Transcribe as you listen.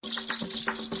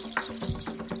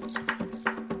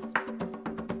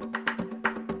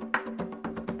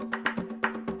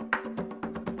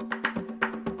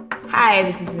Hi,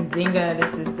 this is Nzingha.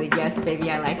 This is the Yes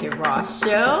Baby I Like It Raw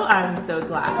show. I'm so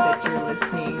glad that you're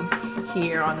listening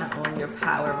here on the Own Your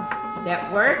Power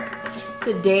Network.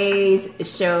 Today's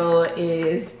show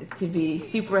is to be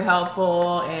super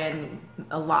helpful and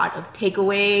a lot of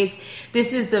takeaways.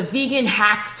 This is the Vegan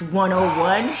Hacks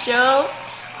 101 show.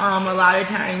 A lot of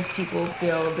times people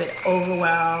feel a bit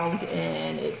overwhelmed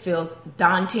and it feels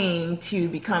daunting to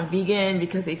become vegan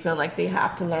because they feel like they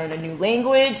have to learn a new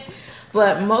language.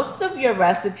 But most of your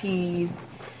recipes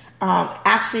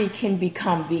actually can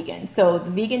become vegan. So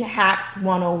the Vegan Hacks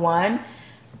 101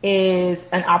 is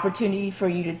an opportunity for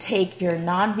you to take your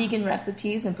non-vegan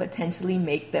recipes and potentially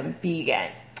make them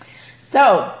vegan.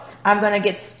 So I'm going to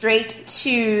get straight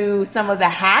to some of the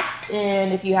hacks.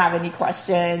 And if you have any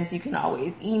questions, you can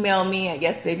always email me at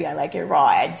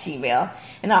yesbabyilikeItraw@gmail.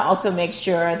 And I'll also make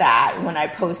sure that when I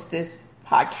post this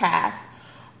podcast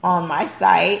on my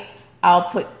site, I'll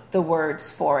put the words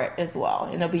for it as well.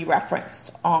 And it'll be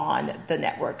referenced on the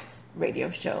network's radio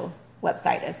show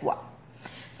website as well.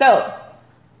 So,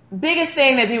 biggest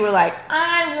thing that people are like,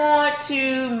 I want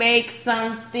to make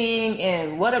something,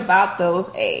 and what about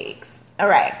those eggs? All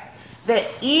right. The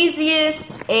easiest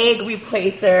egg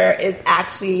replacer is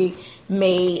actually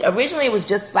made, originally it was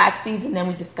just flax seeds, and then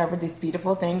we discovered this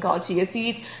beautiful thing called chia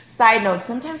seeds. Side note,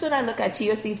 sometimes when I look at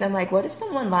chia seeds, I'm like, what if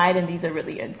someone lied and these are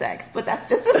really insects? But that's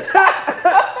just a side.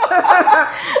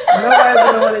 Nobody's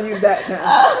going to want to use that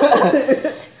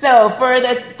now. So for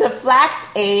the flax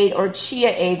egg or chia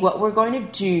egg, what we're going to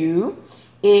do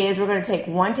is we're going to take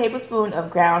 1 tablespoon of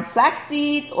ground flax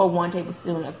seeds or 1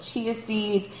 tablespoon of chia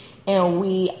seeds, and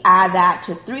we add that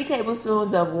to 3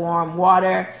 tablespoons of warm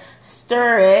water,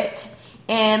 stir it,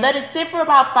 and let it sit for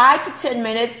about 5 to 10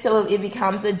 minutes till it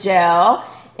becomes a gel,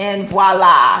 and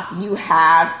voila, you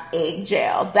have egg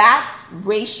gel. That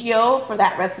ratio for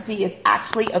that recipe is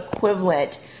actually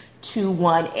equivalent to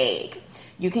 1 egg.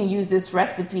 You can use this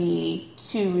recipe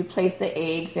to replace the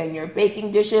eggs in your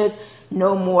baking dishes,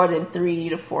 no more than 3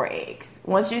 to 4 eggs.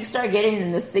 Once you start getting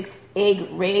in the 6 egg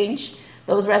range,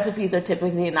 those recipes are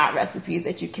typically not recipes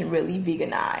that you can really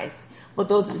veganize. But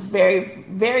those very,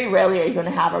 very rarely are you going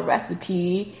to have a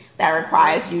recipe that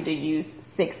requires you to use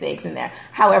 6 eggs in there.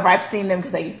 However, I've seen them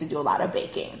because I used to do a lot of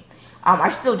baking. I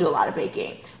still do a lot of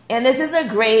baking. And this is a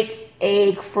great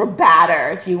egg for batter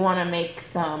if you want to make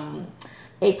some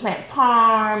eggplant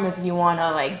parm, if you want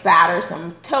to batter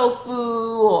some tofu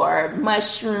or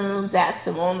mushrooms that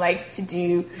Simone likes to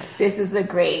do. This is a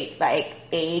great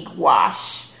egg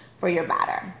wash for your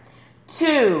batter.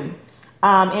 2,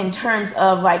 in terms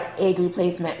of egg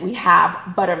replacement, we have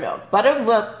buttermilk.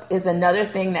 Buttermilk is another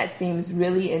thing that seems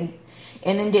really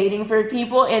inundating for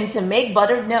people. And to make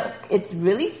buttermilk, it's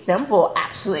really simple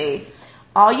actually.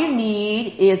 All you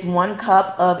need is 1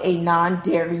 cup of a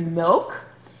non-dairy milk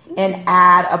and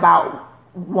add about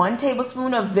 1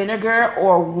 tablespoon of vinegar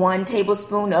or 1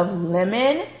 tablespoon of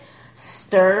lemon.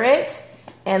 Stir it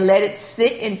and let it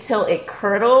sit until it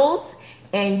curdles,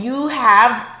 and you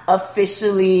have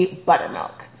officially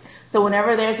buttermilk. So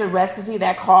whenever there's a recipe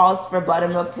that calls for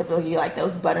buttermilk, typically like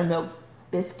those buttermilk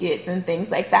biscuits and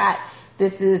things like that,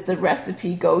 this is the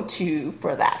recipe go-to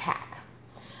for that hack.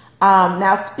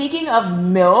 Now, speaking of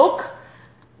milk,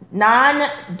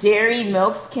 non-dairy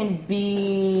milks can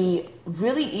be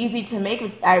really easy to make.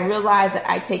 I realize that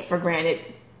I take for granted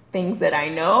things that I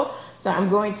know. So I'm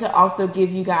going to also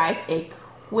give you guys a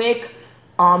quick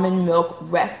almond milk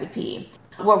recipe.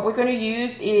 What we're going to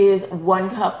use is 1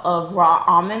 cup of raw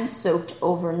almonds soaked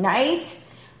overnight,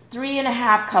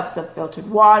 3.5 cups of filtered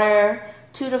water,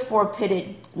 2 to 4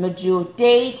 pitted medjool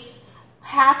dates,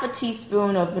 half a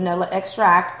teaspoon of vanilla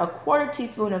extract, 1/4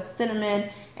 teaspoon of cinnamon,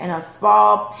 and a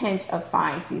small pinch of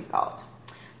fine sea salt.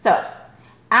 So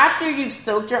after you've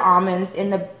soaked your almonds in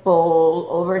the bowl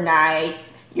overnight,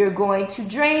 you're going to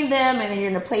drain them, and then you're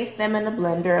going to place them in the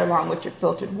blender along with your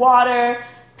filtered water,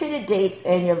 pitted dates,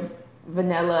 and your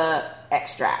vanilla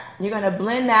extract. You're going to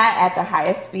blend that at the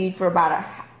highest speed for about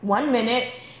 1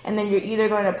 minute, and then you're either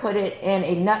going to put it in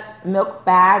a nut milk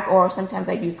bag, or sometimes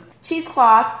I use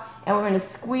cheesecloth, and we're going to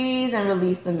squeeze and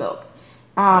release the milk.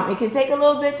 It can take a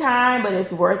little bit of time, but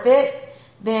it's worth it.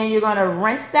 Then you're going to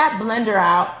rinse that blender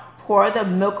out, pour the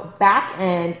milk back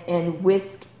in, and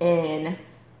whisk in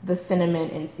the cinnamon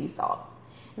and sea salt.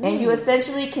 And you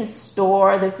essentially can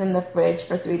store this in the fridge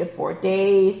for 3 to 4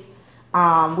 days.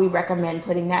 We recommend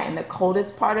putting that in the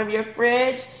coldest part of your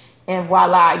fridge, and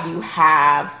voila, you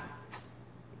have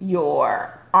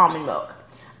your almond milk.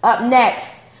 Up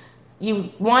next,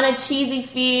 you want a cheesy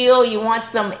feel, you want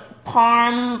some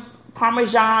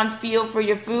Parmesan feel for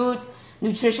your foods.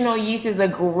 Nutritional yeast is a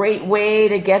great way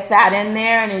to get that in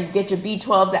there and you get your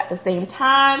B12s at the same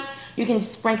time. You can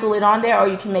sprinkle it on there, or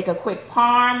you can make a quick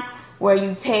parm where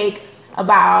you take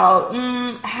about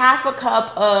half a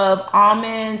cup of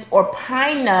almonds or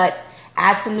pine nuts,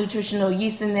 add some nutritional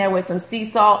yeast in there with some sea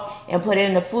salt, and put it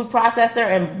in the food processor,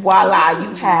 and voila,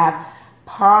 you have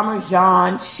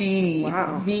Parmesan cheese.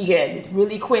 Wow. Vegan.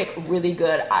 Really quick, really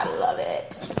good. I love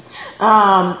it.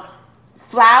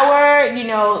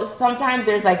 Flour, sometimes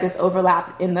there's like this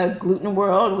overlap in the gluten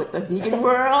world with the vegan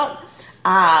world.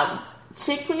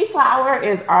 Chickpea flour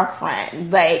is our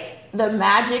friend. Like, the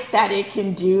magic that it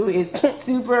can do is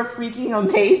super freaking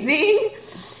amazing.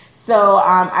 So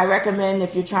I recommend,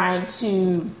 if you're trying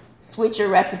to switch your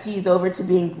recipes over to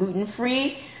being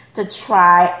gluten-free, to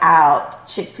try out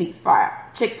chickpea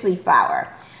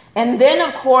flour. And then,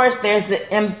 of course, there's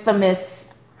the infamous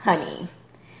honey.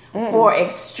 For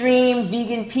extreme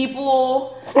vegan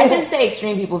people, I shouldn't say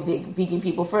extreme people, vegan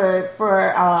people, for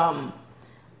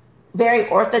very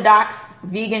orthodox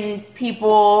vegan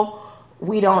people,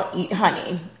 we don't eat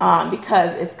honey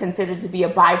because it's considered to be a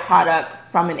byproduct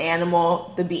from an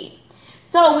animal, the bee.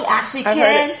 So we actually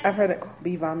I've heard it called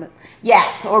bee vomit.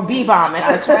 Yes, or bee vomit.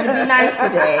 I was trying to be nice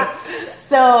today.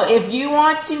 So if you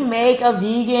want to make a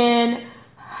vegan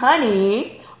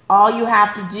honey, all you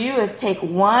have to do is take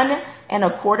 1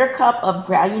 1/4 cup of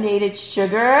granulated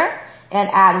sugar and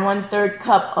add 1/3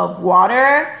 cup of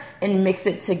water and mix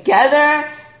it together,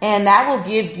 and that will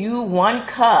give you 1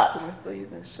 cup. I'm still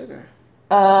using sugar.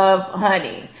 Of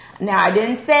honey. Now, I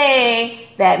didn't say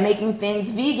that making things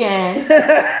vegan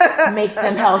makes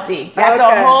them healthy. That's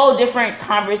a whole different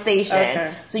conversation.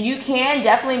 Okay. So you can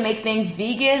definitely make things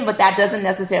vegan, but that doesn't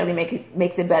necessarily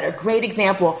makes it better. Great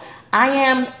example. I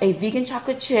am a vegan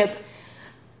chocolate chip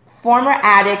former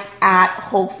addict at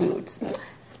Whole Foods.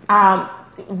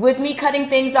 With me cutting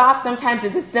things off, sometimes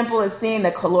it's as simple as seeing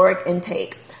the caloric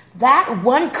intake. That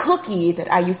one cookie that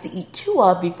I used to eat 2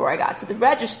 of before I got to the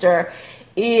register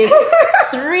is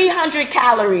 300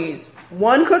 calories.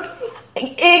 One cookie?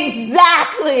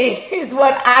 Exactly is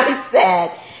what I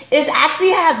said. It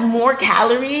actually has more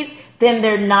calories than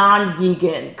their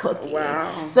non-vegan cookie.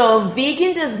 Wow. So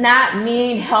vegan does not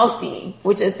mean healthy,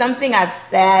 which is something I've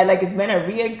said, like it's been a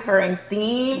reoccurring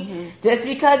theme. Mm-hmm. Just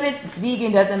because it's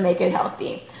vegan doesn't make it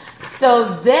healthy.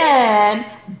 So then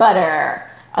butter.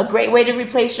 A great way to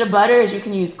replace your butter is you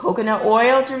can use coconut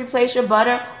oil to replace your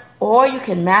butter, or you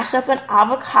can mash up an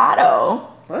avocado.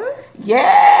 What?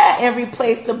 Yeah, and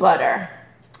replace the butter.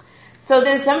 So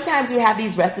then sometimes we have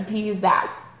these recipes that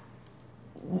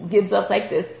gives us like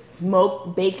this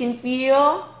smoked bacon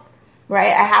feel,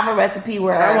 right? I have a recipe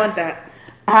where I want that.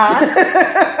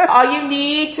 All you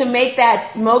need to make that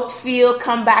smoked feel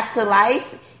come back to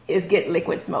life is get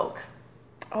liquid smoke.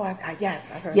 Oh,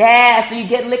 yes, I've heard. Yeah, so you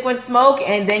get liquid smoke,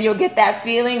 and then you'll get that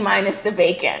feeling minus the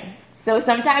bacon. So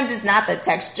sometimes it's not the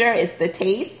texture, it's the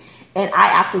taste, and I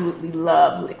absolutely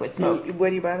love liquid smoke. Where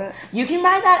do you buy that? You can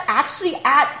buy that actually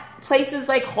at places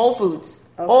like Whole Foods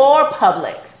or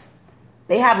Publix.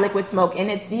 They have liquid smoke, and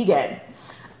it's vegan.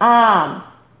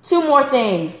 2 more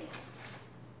things.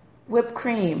 Whipped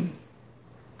cream.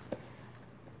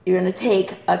 You're going to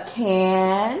take a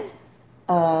can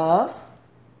of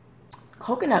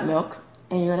coconut milk,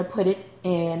 and you're going to put it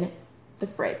in the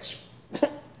fridge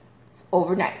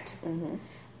overnight. Mm-hmm.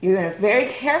 You're going to very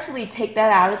carefully take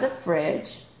that out of the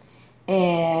fridge,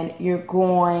 and you're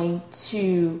going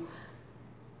to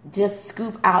just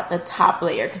scoop out the top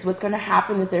layer, because what's going to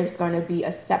happen is there's going to be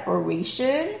a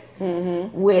separation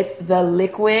with the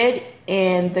liquid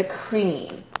and the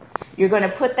cream. You're going to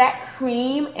put that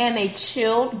cream in a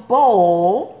chilled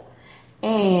bowl,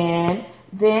 and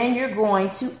then you're going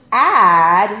to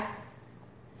add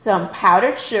some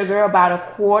powdered sugar,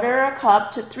 about 1/4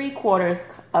 cup to 3/4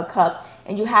 a cup,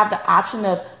 and you have the option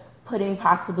of putting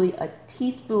possibly a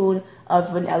teaspoon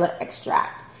of vanilla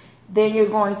extract. Then you're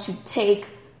going to take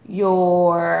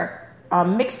your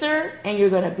mixer, and you're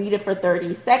going to beat it for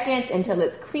 30 seconds until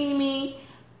it's creamy.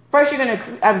 First, you're going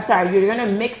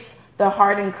to mix the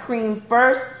hardened cream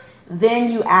first,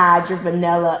 then you add your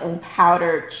vanilla and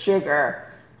powdered sugar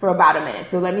for about a minute.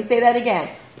 So let me say that again.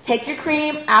 Take your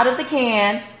cream out of the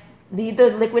can, leave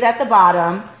the liquid at the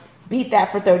bottom, beat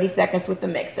that for 30 seconds with the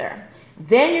mixer.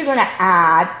 Then you're going to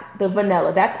add the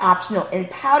vanilla, that's optional, and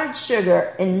powdered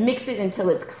sugar, and mix it until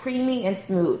it's creamy and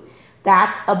smooth.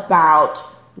 That's about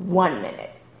 1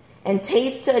 minute. And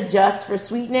taste to adjust for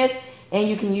sweetness, and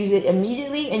you can use it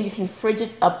immediately, and you can fridge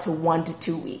it up to 1 to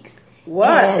 2 weeks. What?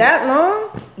 And that long?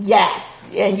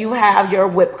 yes. And you have your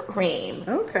whipped cream.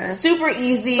 Okay. Super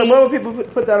easy. So what would people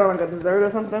put that on, like a dessert or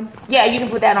something? Yeah, you can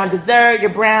put that on dessert,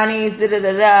 your brownies,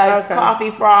 coffee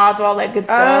froth, all that good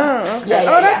stuff. Oh, okay.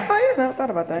 Yeah, that's fine. I never thought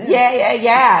about that.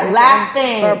 Yeah. Last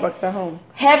thing. Starbucks at home.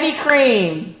 Heavy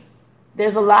cream.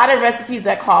 There's a lot of recipes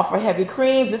that call for heavy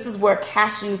creams. This is where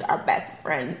cashews, our best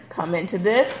friend, come into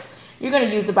this. You're going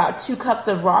to use about 2 cups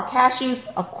of raw cashews,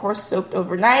 of course, soaked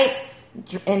overnight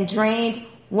and drained,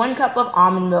 1 cup of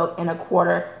almond milk, and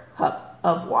 1/4 cup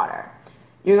of water.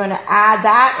 You're going to add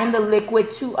that in the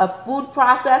liquid to a food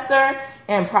processor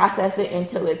and process it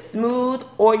until it's smooth,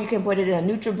 or you can put it in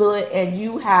a NutriBullet and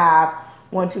you have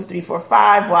 1, 2, 3, 4,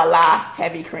 5, voila,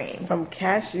 heavy cream. From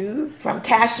cashews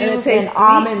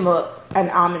and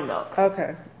almond milk.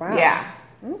 Okay. Wow. Yeah.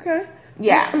 Okay.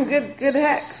 Yeah. That's some good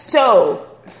hacks. So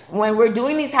when we're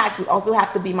doing these hacks, we also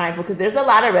have to be mindful because there's a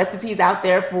lot of recipes out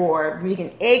there for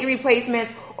vegan egg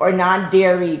replacements or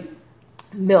non-dairy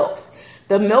milks.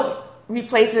 The milk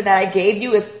replacement that I gave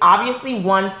you is obviously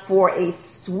one for a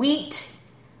sweet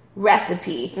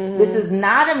recipe. This is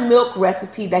not a milk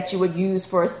recipe that you would use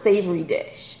for a savory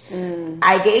dish.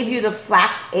 I gave you the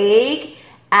flax egg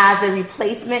as a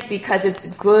replacement because it's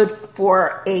good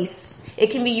for it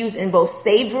can be used in both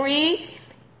savory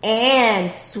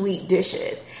and sweet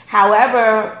dishes.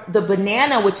 However, the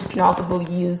banana, which can also be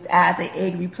used as an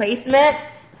egg replacement,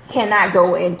 cannot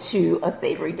go into a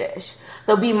savory dish.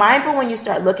 So be mindful when you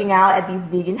start looking out at these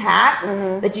vegan hacks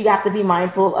that you have to be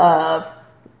mindful of,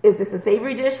 is this a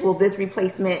savory dish? Will this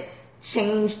replacement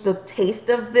change the taste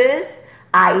of this?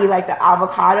 I.e. like the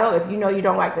avocado. If you know you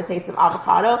don't like the taste of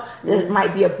avocado, there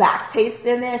might be a back taste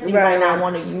in there, so you might not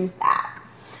want to use that.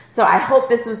 So I hope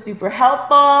this was super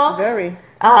helpful. Very.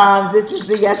 This is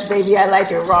the Yes Baby I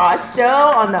Like It Raw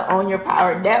show on the Own Your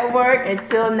Power Network.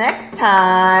 Until next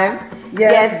time,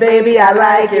 yes baby, I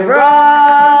like it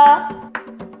raw.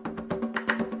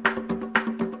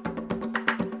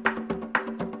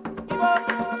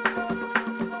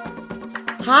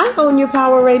 Hi, Own Your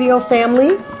Power Radio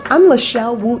family. I'm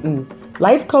Lachelle Wooten,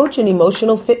 life coach and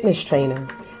emotional fitness trainer.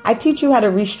 I teach you how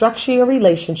to restructure your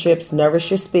relationships,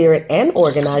 nourish your spirit, and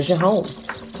organize your home.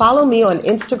 Follow me on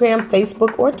Instagram,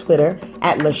 Facebook, or Twitter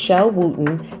at Lachelle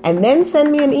Wooten, and then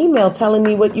send me an email telling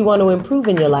me what you want to improve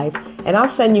in your life, and I'll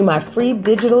send you my free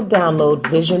digital download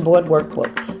vision board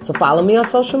workbook. So follow me on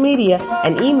social media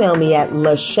and email me at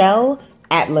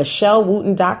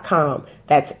LaChellWooten.com.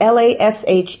 That's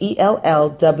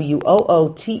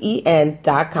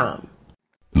LaShellWooten.com.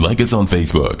 Like us on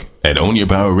Facebook at Own Your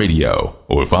Power Radio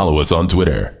or follow us on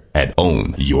Twitter at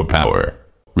Own Your Power.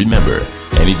 Remember,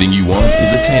 anything you want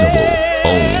is attainable.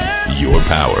 Own your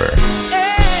power.